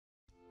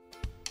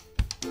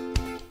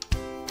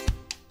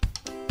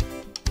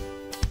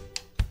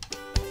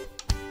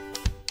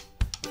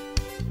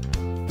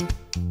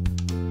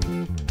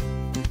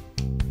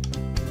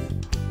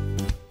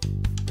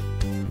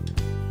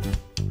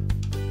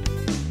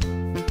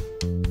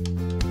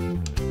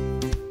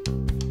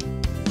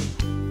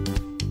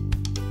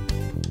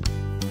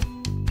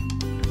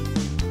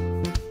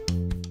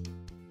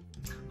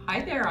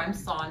I'm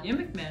Sonia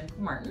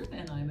McMahon-Comartin,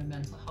 and I'm a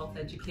mental health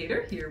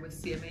educator here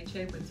with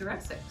CMHA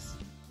Windsor-Essex.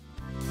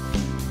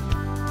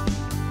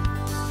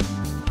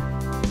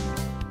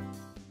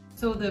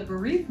 So the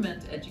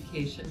bereavement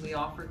education, we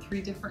offer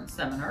 3 different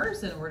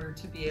seminars in order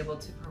to be able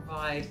to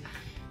provide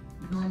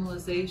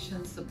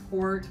normalization,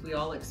 support. We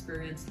all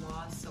experience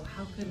loss, so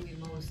how can we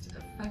most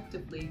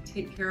effectively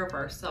take care of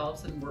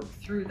ourselves and work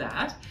through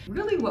that?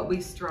 Really what we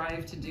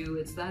strive to do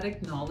is that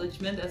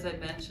acknowledgement, as I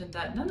mentioned,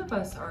 that none of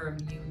us are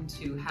immune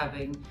to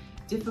having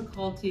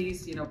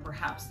difficulties.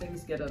 Perhaps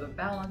things get out of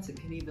balance. It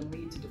can even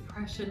lead to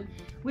depression.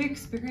 We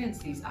experience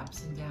these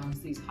ups and downs,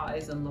 these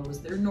highs and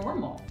lows. They're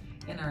normal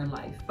in our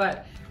life,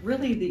 but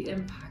really the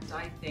impact,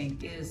 I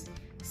think, is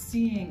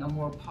seeing a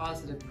more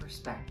positive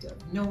perspective,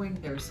 knowing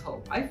there's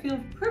hope. I feel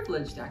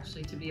privileged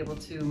actually to be able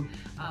to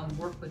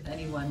work with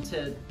anyone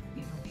to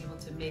be able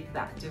to make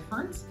that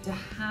difference, to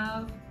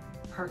have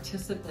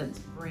participants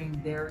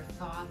bring their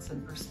thoughts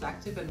and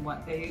perspective and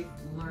what they've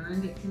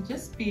learned. It can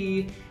just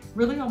be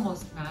really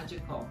almost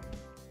magical.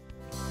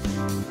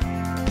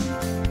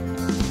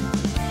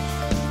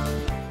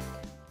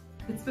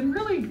 It's been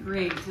really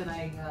great, and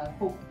I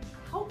hope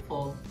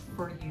helpful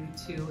for you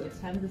to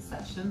attend the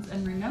sessions.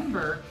 And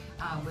remember,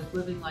 with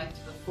Living Life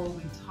to the Full,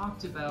 we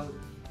talked about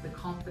the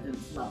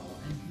confidence level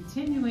and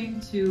continuing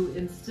to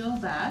instill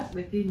that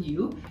within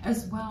you,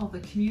 as well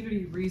the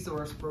community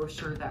resource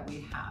brochure that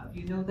we have.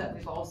 You know that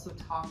we've also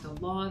talked a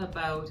lot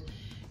about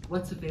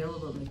what's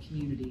available in the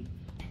community.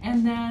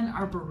 And then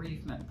our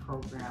bereavement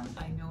program.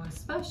 I know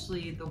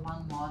especially the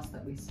one loss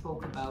that we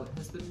spoke about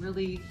has been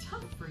really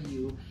tough for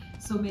you.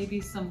 So maybe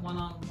some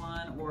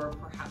one-on-one or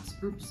perhaps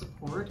group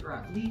support, or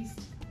at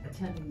least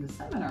attending the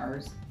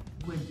seminars,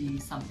 would be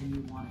something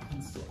you want to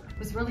consider. It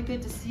was really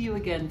good to see you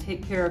again.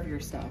 Take care of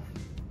yourself.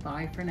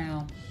 Bye for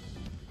now.